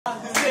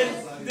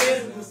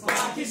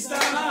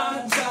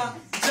Pakistan, ja,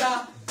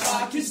 ja,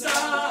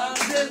 Pakistan,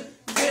 dil,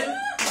 dil,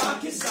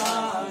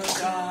 Pakistan,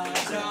 ja,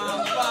 ja,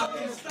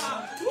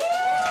 Pakistan.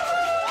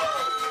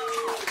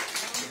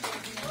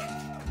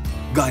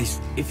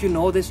 Guys, if you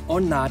know this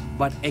or not,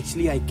 but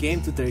actually I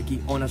came to Turkey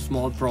on a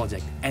small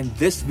project, and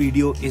this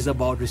video is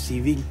about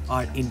receiving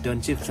our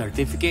internship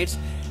certificates,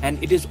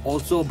 and it is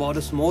also about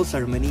a small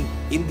ceremony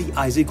in the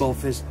Aiesec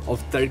office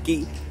of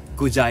Turkey,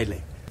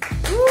 Kujaile.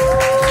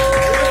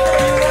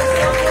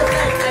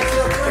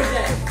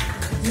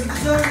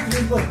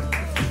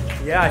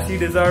 Yeah, she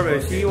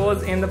deserves it. She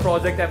was in the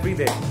project every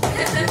day.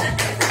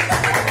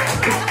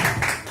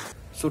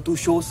 So to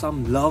show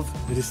some love,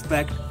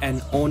 respect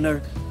and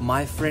honor,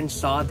 my friend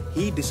Saad,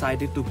 he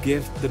decided to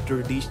give the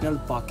traditional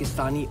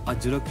Pakistani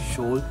Aiesec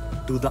shawl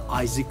to the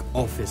Aiesec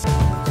office.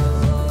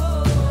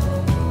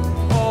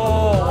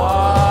 Oh,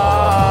 wow!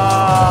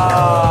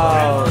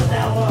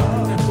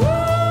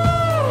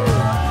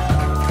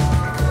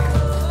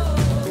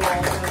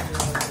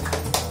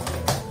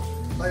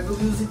 I will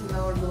use it in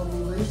our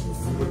English in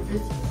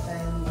English,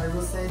 and I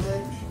will say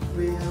that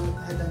we have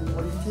had an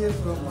volunteer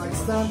from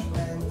Pakistan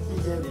and he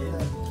gave it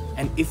that.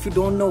 And if you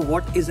don't know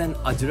what is an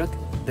Aiesec,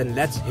 then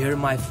let's hear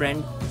my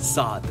friend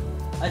Saad.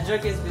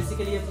 Aiesec is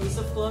basically a piece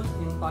of cloth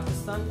in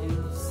Pakistan, in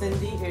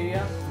Sindhi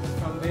area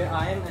from where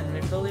I am and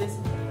Ripple is.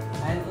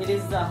 And it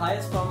is the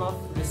highest form of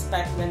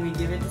respect when we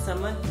give it to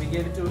someone. We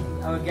give it to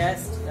our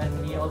guest,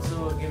 and we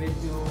also give it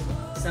to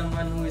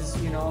someone who is,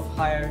 of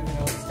higher,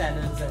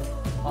 standards and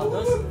all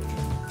those.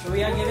 So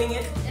we are giving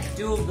it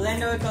to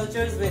blend our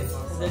cultures with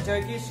the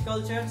Turkish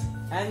culture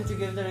and to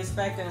give the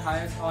respect and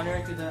higher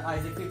honor to the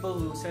Aiesec people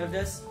who served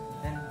us.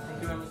 And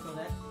thank you very much for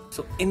that.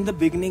 So in the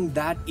beginning,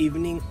 that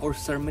evening or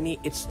ceremony,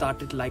 it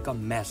started like a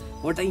mess.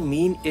 What I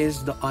mean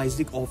is the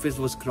Aiesec office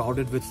was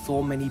crowded with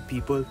so many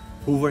people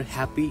who were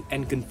happy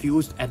and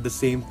confused at the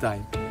same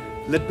time.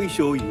 Let me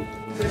show you.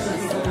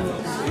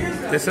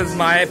 This is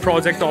my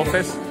project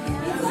office,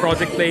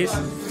 project place.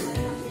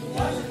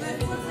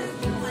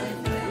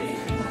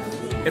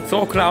 It's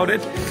so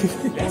crowded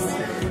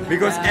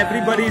because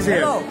everybody is here.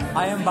 Hello,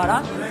 I am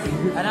Baran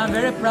and I'm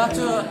very proud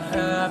to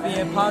be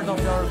a part of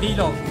your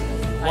vlog.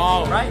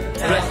 Wow. Right?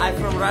 I'm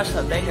from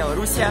Russia,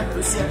 Russia.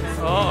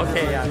 Oh,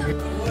 okay,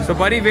 yeah. So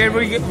buddy, where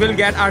we will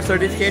get our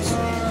certificates?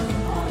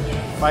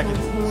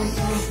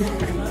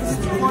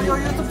 For your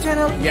YouTube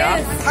channel?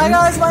 Yeah. Hi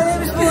guys, my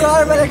name is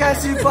Burak.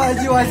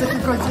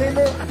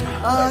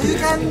 You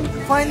can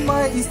find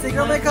my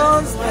Instagram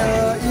accounts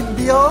in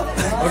bio.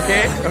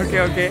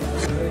 Okay.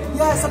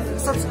 Yeah,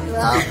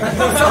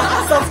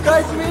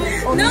 subscribe me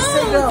on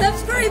Instagram. No,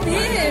 subscribe him.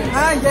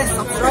 Yes,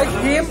 subscribe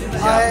him.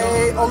 I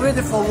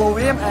already follow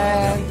him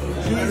and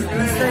his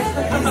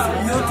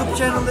YouTube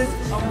channel is...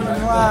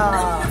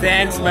 Wow.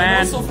 Thanks, man.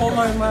 Also follow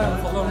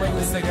my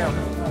Instagram.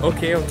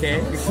 Okay.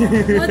 What's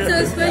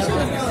so special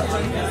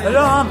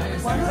about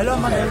it? Hello,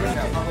 my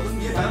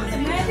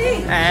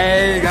name.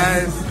 Hey,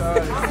 guys.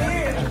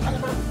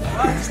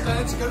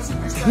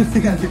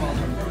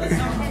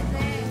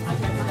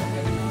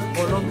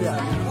 Colombia.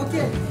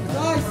 Okay,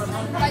 guys,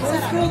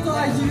 let's go to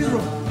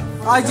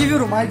Aiesec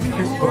room.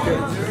 Okay.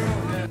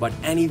 But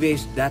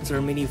anyways, that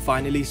ceremony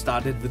finally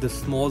started with a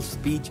small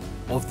speech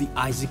of the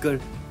Aiescer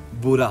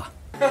Bura.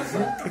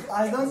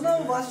 I don't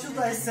know what should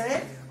I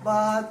say,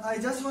 but I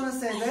just want to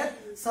say that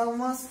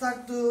someone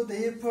started to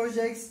their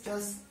projects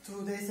just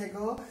 2 days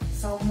ago.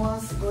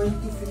 Someone's going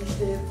to finish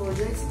their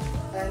projects,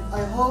 and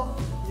I hope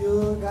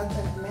you got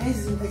an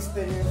amazing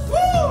experience.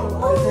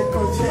 Aiesec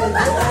project.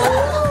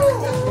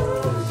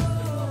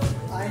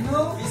 I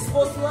know. We're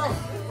supposed to love.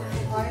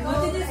 I know. What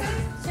did you say?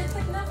 Shit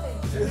like nothing.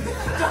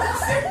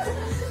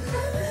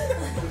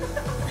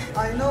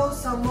 I know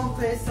someone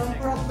faced some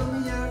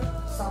problem here.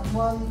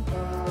 Someone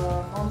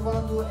don't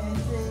want to do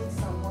anything.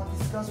 Someone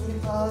discussed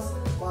with us,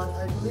 but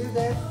I believe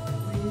that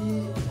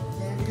we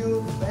gave you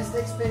the best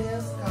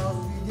experience because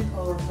we did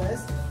our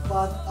best.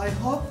 But I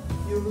hope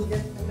you will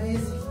get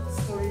amazing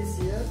stories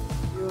here.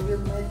 You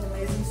will make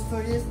amazing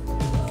stories.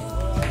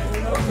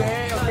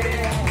 Okay.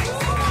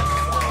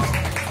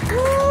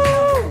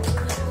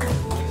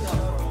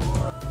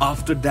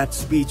 After that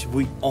speech,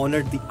 we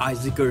honored the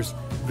Aiesecers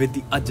with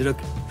the Aiesec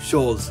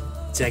shawls.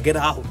 Check it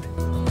out.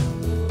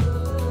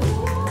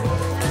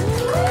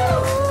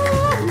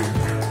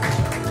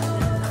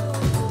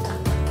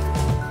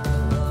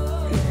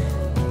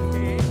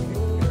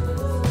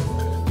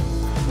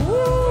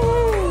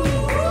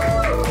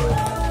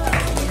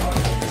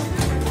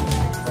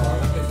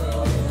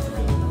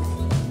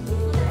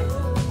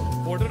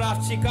 Photograph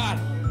Chikar.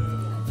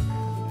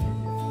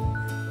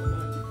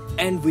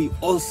 And we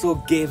also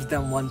gave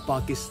them one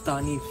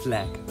Pakistani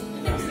flag.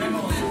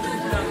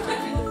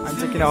 I'm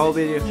taking a whole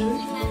video.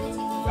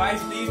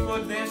 Guys, please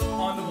put this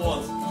on the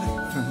walls.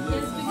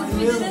 Yes, because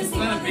we didn't see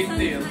not a big Pakistani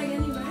deal. flag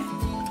anywhere.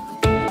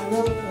 I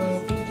will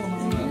put it on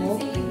our wall.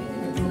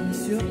 I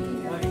promise you.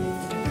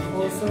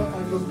 Also,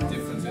 I will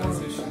different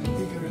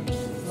bigger.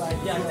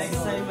 Yeah, next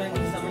time when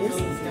someone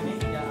else is coming,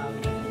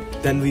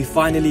 Then we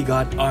finally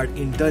got our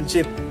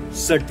internship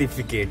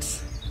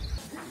certificates.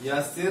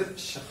 Yasir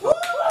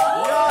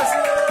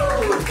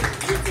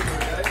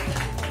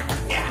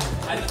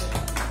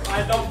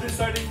I love this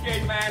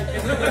certificate, man.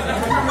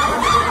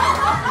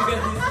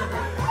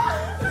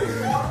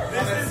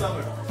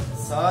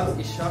 Saad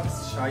Ishak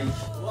Shaikh.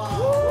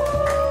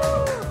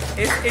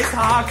 It's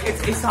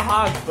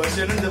Ishaq.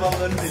 Başarının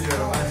devamlarını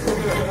diliyorum.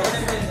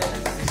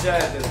 Rica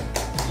ederim.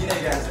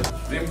 Yine gelsin.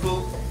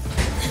 Rimple.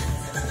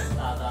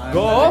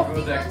 Go.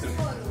 Good actor.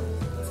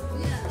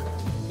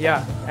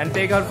 Yeah, and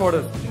take her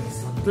photos.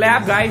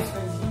 Clap, guys.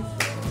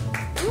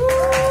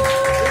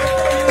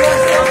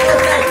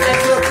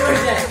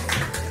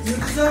 You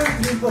deserve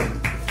people.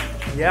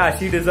 Yeah,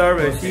 she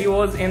deserves it. She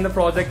was in the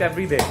project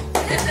every day.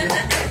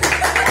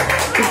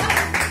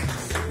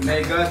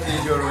 May God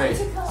lead your way.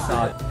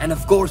 And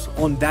of course,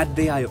 on that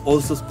day, I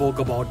also spoke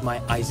about my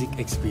Aiesec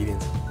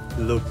experience.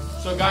 Look.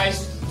 So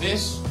guys,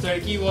 this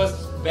Turkey was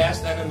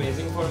best and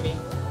amazing for me.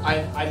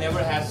 I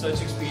never had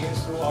such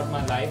experience throughout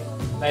my life.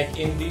 Like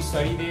in these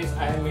 30 days,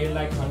 I have made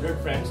like 100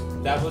 friends.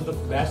 That was the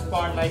best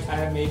part. Like I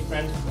have made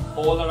friends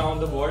all around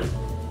the world.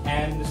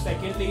 And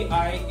secondly,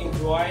 I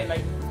enjoy,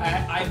 like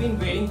I've been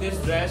wearing this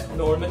dress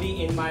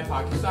normally in my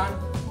Pakistan,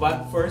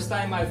 but first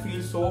time I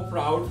feel so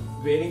proud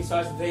wearing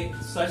such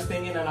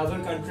thing in another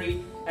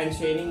country and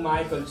sharing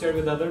my culture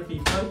with other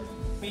people.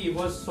 It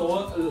was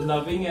so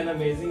loving and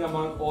amazing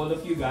among all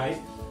of you guys.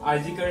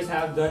 Aiesecers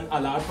have done a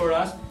lot for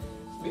us.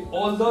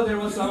 Although there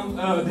were some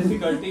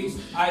difficulties,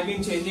 I've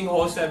been changing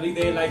hosts every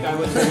day like I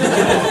was.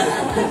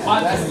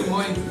 But that's the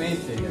main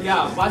thing.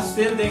 Yeah, but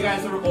still they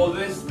guys were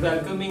always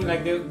welcoming,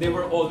 like they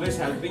were always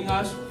helping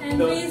us. And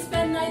we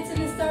spend nights in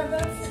the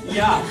Starbucks.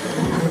 Yeah,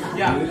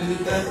 yeah.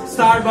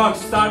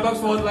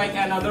 Starbucks was like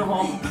another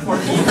home for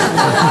me.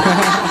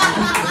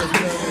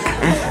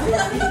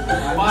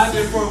 But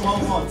for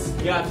 1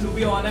 month. Yeah, to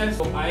be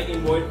honest, I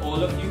invite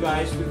all of you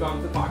guys to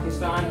come to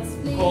Pakistan.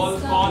 Yes,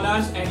 Call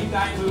us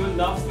anytime. We would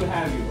love to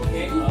have you.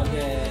 Okay.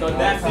 Okay. So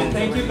that's it.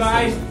 Thank you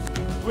guys.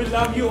 We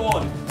love you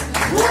all.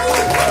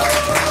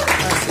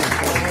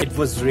 It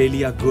was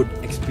really a good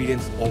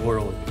experience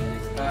overall.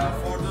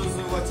 For those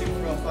who are watching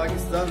from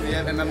Pakistan, we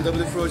have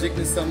MMW project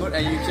in summer,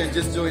 and you can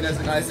just join us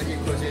in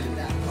Aiesec project.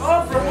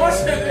 Oh,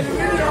 promotion!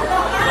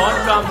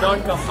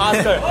 Don't come.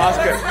 Ask her.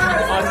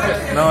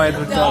 No, I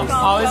would tell.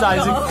 How is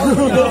Aiesec?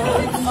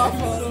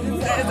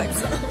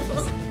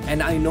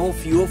 And I know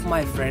few of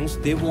my friends,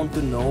 they want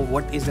to know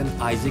what is an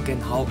Aiesec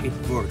and how it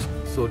works.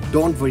 So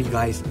don't worry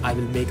guys, I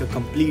will make a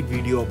complete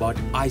video about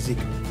Aiesec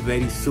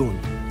very soon.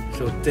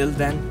 So till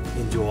then,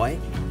 enjoy.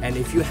 And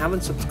if you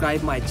haven't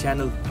subscribed my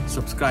channel,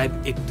 subscribe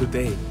it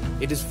today.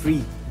 It is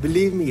free.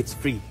 Believe me, it's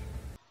free.